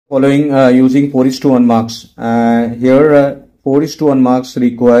following using 4:1 marks. Here 4:1 marks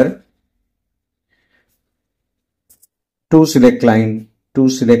require two select lines.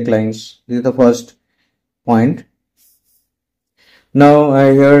 This is the first point. Now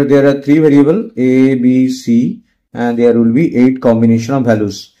here there are three variables A, B, C, and there will be 8 combination of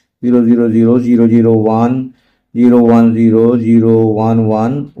values 0, 0, 0, 0, 0, 1, 0, 1, 0, 0, 1,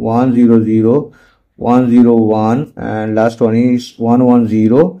 1, 1, 0, 0, 1, 0, 1, and last one is 1, 1,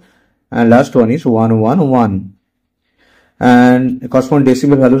 0, and last one is 1, 1, 1. And corresponding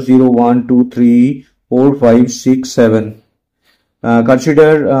decimal values 0, 1, 2, 3, 4, 5, 6, 7.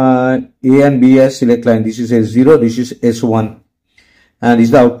 Consider A and B as select line. This is S0, this is S1. And this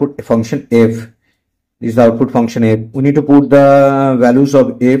is the output function f. This is the output function f. We need to put the values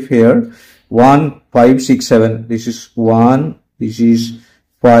of f here. 1, 5, 6, 7. This is 1, this is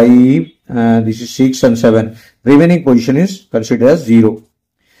 5, and this is 6 and 7. Remaining position is considered as 0.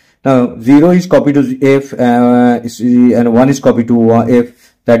 Now 0 is copied to f and 1 is copied to f.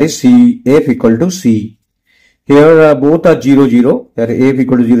 That is C, f equal to C. Here both are 0, 0. That f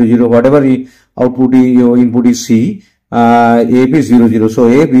equal to 0, 0. Whatever the output input is C. F is 0, 0. So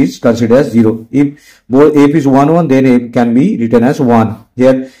f is considered as 0. If both f is 1, 1, then f can be written as 1.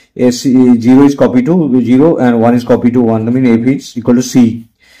 Here 0 is copied to 0 and 1 is copied to 1. I mean f is equal to C.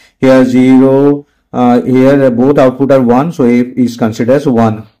 Here 0, here both output are 1. So f is considered as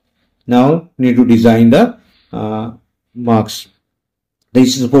 1. Now need to design the marks.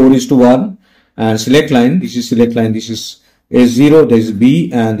 This is 4:1 and select line. This is select line. This is S0. This is B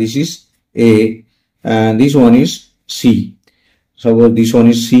and this is A and this one is C. So this one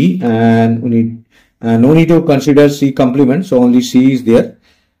is C and we need no need to consider C complement. So only C is there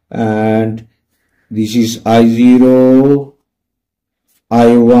and this is I0,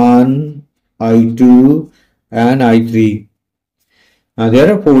 I1, I2 and I3.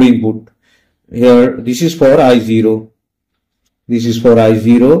 There are 4 input. Here this is for I0. This is for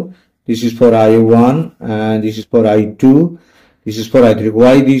I0. This is for I1 and this is for I2. This is for I3.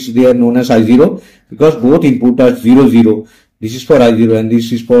 Why they are known as I0? Because both input are 0, 0. This is for I0 and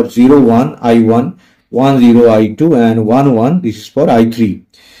this is for 0, 1, I1, 1, 0, I2 and 1, 1. This is for I3.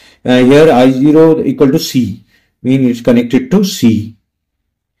 Here I0 equal to C. Mean it's connected to C.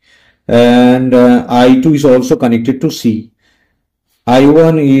 And I2 is also connected to C.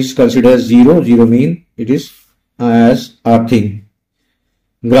 I1 is considered as 0. 0 mean it is as earthing.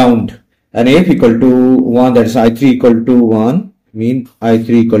 Ground. And F equal to 1, that is I3 equal to 1, mean I3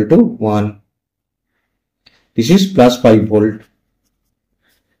 equal to 1. This is plus 5 volt.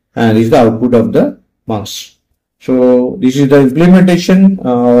 And this is the output of the marks. So this is the implementation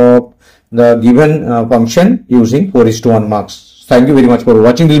of the given function using 4:1 marks. Thank you very much for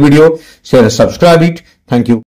watching this video. Share and subscribe it. Thank you.